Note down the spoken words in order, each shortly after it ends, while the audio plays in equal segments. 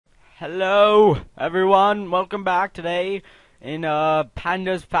Hello, everyone. Welcome back. Today in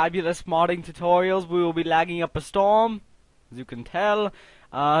Panda's fabulous modding tutorials, we will be lagging up a storm, as you can tell.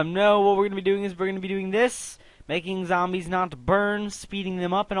 No, what we're going to be doing is we're going to be doing this, making zombies not burn, speeding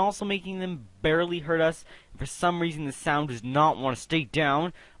them up, and also making them barely hurt us. For some reason, the sound does not want to stay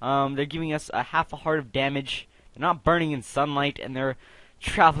down. They're giving us a half a heart of damage. They're not burning in sunlight, and they're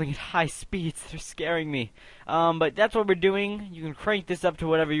traveling at high speeds. They're scaring me. But that's what we're doing. You can crank this up to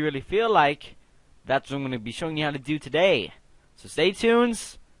whatever you really feel like. That's what I'm going to be showing you how to do today. So stay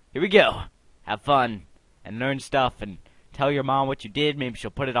tuned. Here we go. Have fun and learn stuff and tell your mom what you did. Maybe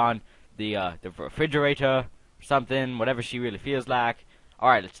she'll put it on the refrigerator or something, whatever she really feels like.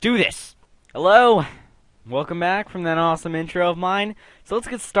 Alright, let's do this. Hello. Welcome back from that awesome intro of mine. So let's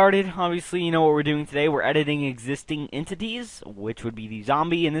get started. Obviously, you know what we're doing today. We're editing existing entities, which would be the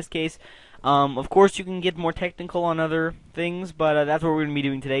zombie in this case. Of course, you can get more technical on other things, but that's what we're going to be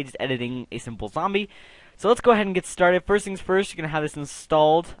doing today, just editing a simple zombie. So let's go ahead and get started. First things first, you're going to have this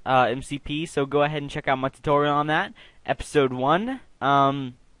installed, MCP, so go ahead and check out my tutorial on that, episode 1.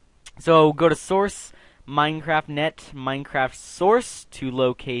 So go to source, Minecraft net, Minecraft source to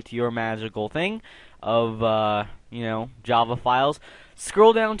locate your magical thing of, Java files.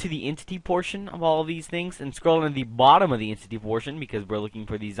 Scroll down to the entity portion of all of these things, and scroll to the bottom of the entity portion, because we're looking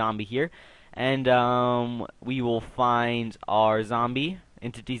for the zombie here. And we will find our zombie,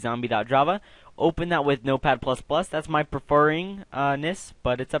 entity zombie.java. Open that with Notepad++. That's my preferring-ness,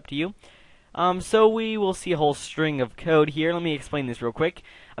 but it's up to you. So we will see a whole string of code here. Let me explain this real quick.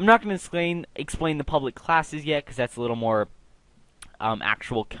 I'm not going to explain the public classes yet, because that's a little more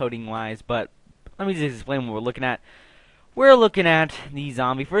actual coding-wise, but let me just explain what we're looking at. We're looking at the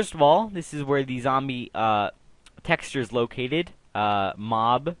zombie. First of all, this is where the zombie texture is located.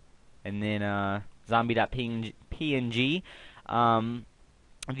 Mob, and then zombie.png.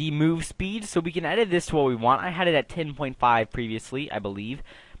 The move speed, so we can edit this to what we want. I had it at 10.5 previously, I believe.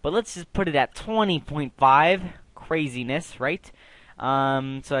 But let's just put it at 20.5. Craziness, right?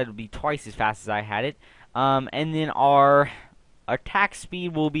 So it'll be twice as fast as I had it. And then our attack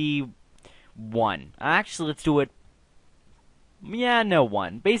speed will be 1. Actually, let's do it. Yeah, no,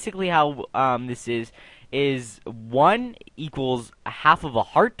 1. Basically, how this is 1 equals a half of a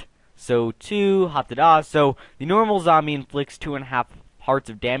heart. So 2, hop-da-da. So the normal zombie inflicts 2.5 hearts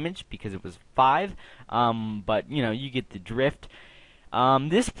of damage because it was 5. But, you get the drift.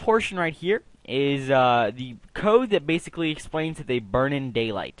 This portion right here is the code that basically explains that they burn in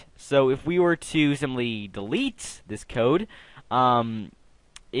daylight. So if we were to simply delete this code,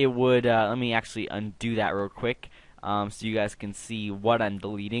 it would, let me actually undo that real quick, so you guys can see what I'm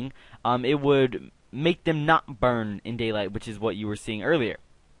deleting. It would make them not burn in daylight, which is what you were seeing earlier.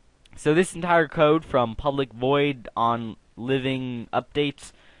 So this entire code from public void on living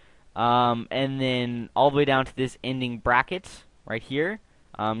updates, and then all the way down to this ending bracket right here,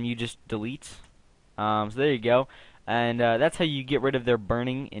 you just delete. So there you go. And that's how you get rid of their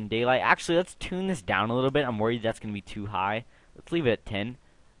burning in daylight. Actually, let's tune this down a little bit. I'm worried that's going to be too high. Let's leave it at 10.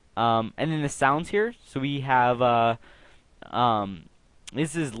 And then the sounds here. So we have,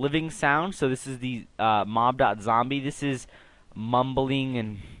 this is living sound. So this is the mob.zombie. This is mumbling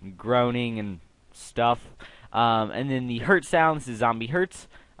and groaning and stuff. And then the hurt sound. This is zombie hurts.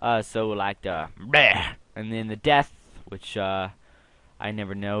 So like the bleh. And then the death, which I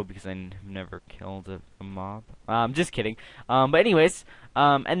never know because I've never killed a mob. Just kidding. But anyways,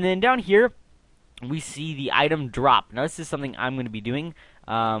 and then down here we see the item drop. Now this is something I'm going to be doing.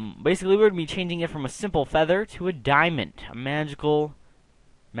 Basically we're going to be changing it from a simple feather to a diamond. A magical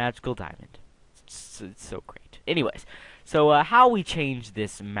diamond. It's so great. Anyways, so how we change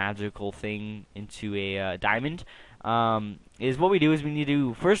this magical thing into a diamond is what we do is we need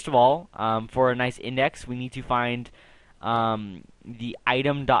to, first of all, for a nice index, we need to find the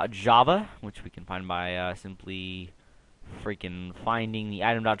item.java, which we can find by simply freaking finding the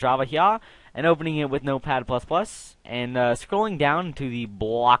item.java here and opening it with Notepad++ and scrolling down to the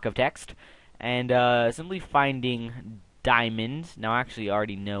block of text and simply finding diamond. Now, actually, I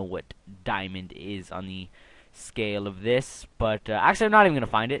already know what diamond is on the scale of this, but actually, I'm not even going to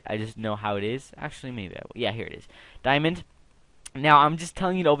find it. I just know how it is. Actually, maybe I will. Yeah, here it is. Diamond. Now, I'm just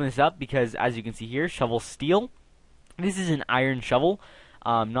telling you to open this up because, as you can see here, shovel steel. This is an iron shovel.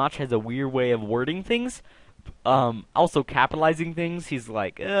 Notch has a weird way of wording things. Also capitalizing things. He's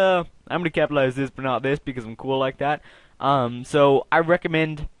like, I'm going to capitalize this but not this because I'm cool like that. So I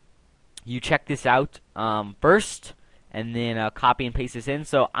recommend you check this out first and then copy and paste this in.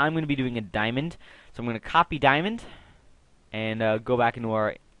 So I'm going to be doing a diamond. So I'm going to copy diamond and go back into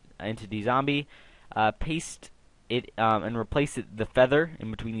our entity zombie, paste it and replace the feather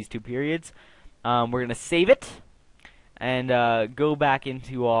in between these 2 periods. We're gonna save it and go back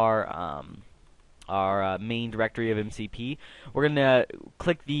into our main directory of MCP. We're gonna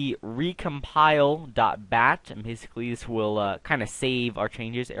click the recompile.bat, and basically this will kind of save our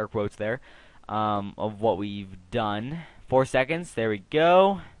changes, air quotes there, of what we've done. 4 seconds. There we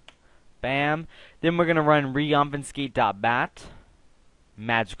go. Bam. Then we're gonna run reobfuscate.bat.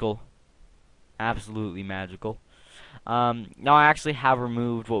 Magical. Absolutely magical. Now I actually have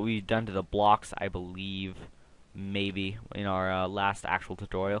removed what we've done to the blocks, I believe, maybe, in our last actual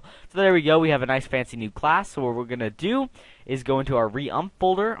tutorial. So there we go, we have a nice fancy new class. So what we're going to do is go into our reump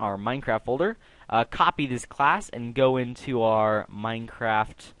folder, our Minecraft folder, copy this class, and go into our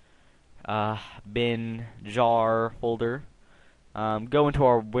Minecraft bin jar folder. Go into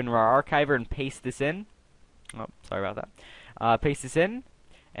our WinRAR archiver and paste this in. Oh, sorry about that. Paste this in.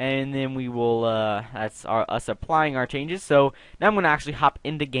 And then we will, that's us applying our changes. So now I'm going to actually hop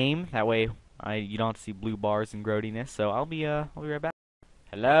into game. That way you don't have to see blue bars and grody-ness. So I'll be right back.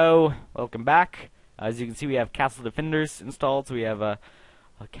 Hello, welcome back. As you can see, we have Castle Defenders installed. So we have a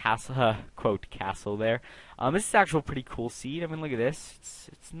castle, quote, castle there. This is actually a pretty cool seed. I mean, look at this.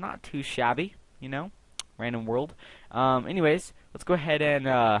 It's not too shabby, you know. Random world. Anyways, let's go ahead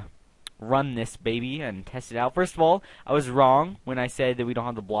and run this baby and test it out. First of all, I was wrong when I said that we don't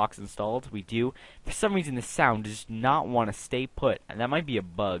have the blocks installed. We do. For some reason, the sound does not want to stay put, and that might be a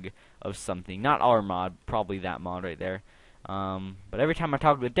bug of something. Not our mod, probably that mod right there. But every time I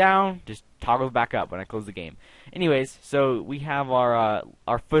toggle it down, just toggle it back up when I close the game. Anyways, so we have our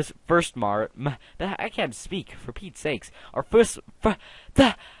first mod. I can't speak, for Pete's sakes. Our first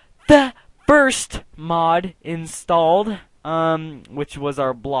mod installed. Which was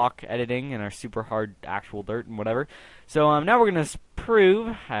our block editing and our super hard actual dirt and whatever. So now we're gonna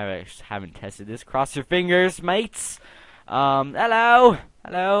prove. I haven't tested this. Cross your fingers, mates. Hello,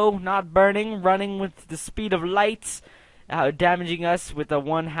 not burning, running with the speed of light, damaging us with a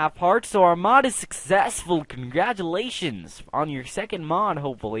 1/2 heart. So our mod is successful. Congratulations on your second mod,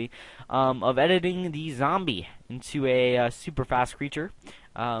 hopefully, of editing the zombie into a super fast creature,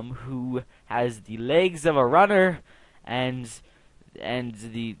 who has the legs of a runner. And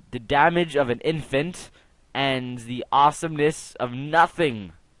the damage of an infant, and the awesomeness of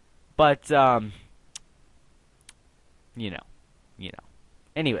nothing. But you know.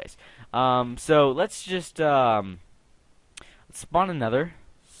 Anyways, so let's just spawn another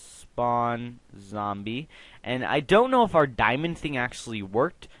zombie, and I don't know if our diamond thing actually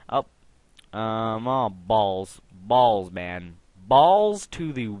worked. Oh, balls, man, balls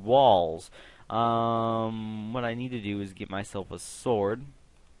to the walls. What I need to do is get myself a sword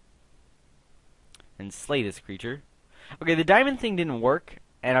and slay this creature. Okay, the diamond thing didn't work,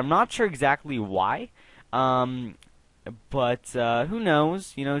 and I'm not sure exactly why. But who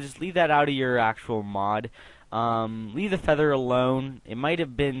knows? You know, just leave that out of your actual mod. Leave the feather alone. It might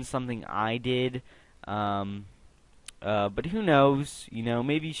have been something I did. But who knows? You know,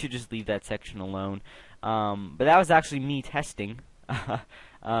 maybe you should just leave that section alone. But that was actually me testing.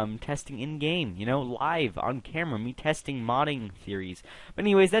 Testing in game, you know, live on camera, me testing modding theories. But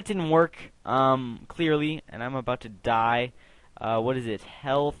anyways, that didn't work clearly, and I'm about to die. What is it?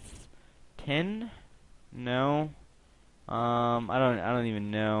 Health 10? No. I don't even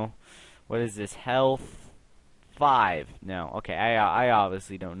know. What is this? Health 5? No. Okay, I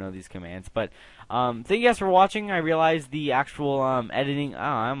obviously don't know these commands, but thank you guys for watching. I realized the actual editing. Oh,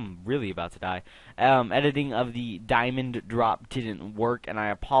 I'm really about to die. Editing of the diamond drop didn't work, and I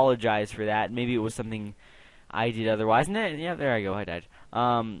apologize for that. Maybe it was something I did otherwise. Yeah, there I go. I died.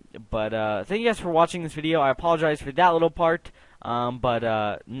 But thank you guys for watching this video. I apologize for that little part.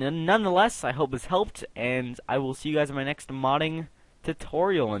 But nonetheless, I hope this helped, and I will see you guys in my next modding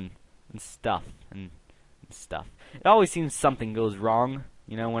tutorial and stuff. It always seems something goes wrong,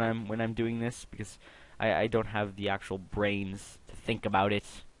 you know, when I'm doing this, because I don't have the actual brains to think about it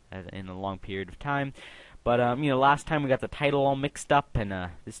in a long period of time. But you know, last time we got the title all mixed up, and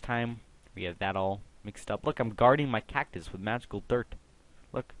this time we have that all mixed up. Look, I'm guarding my cactus with magical dirt.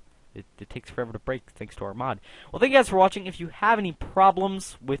 Look, it takes forever to break thanks to our mod. Well, thank you guys for watching. If you have any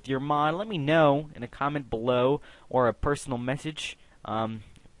problems with your mod, let me know in a comment below or a personal message.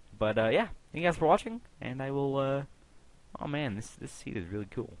 But yeah, thank you guys for watching, and I will. Oh man, this seed is really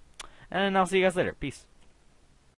cool. And I'll see you guys later. Peace.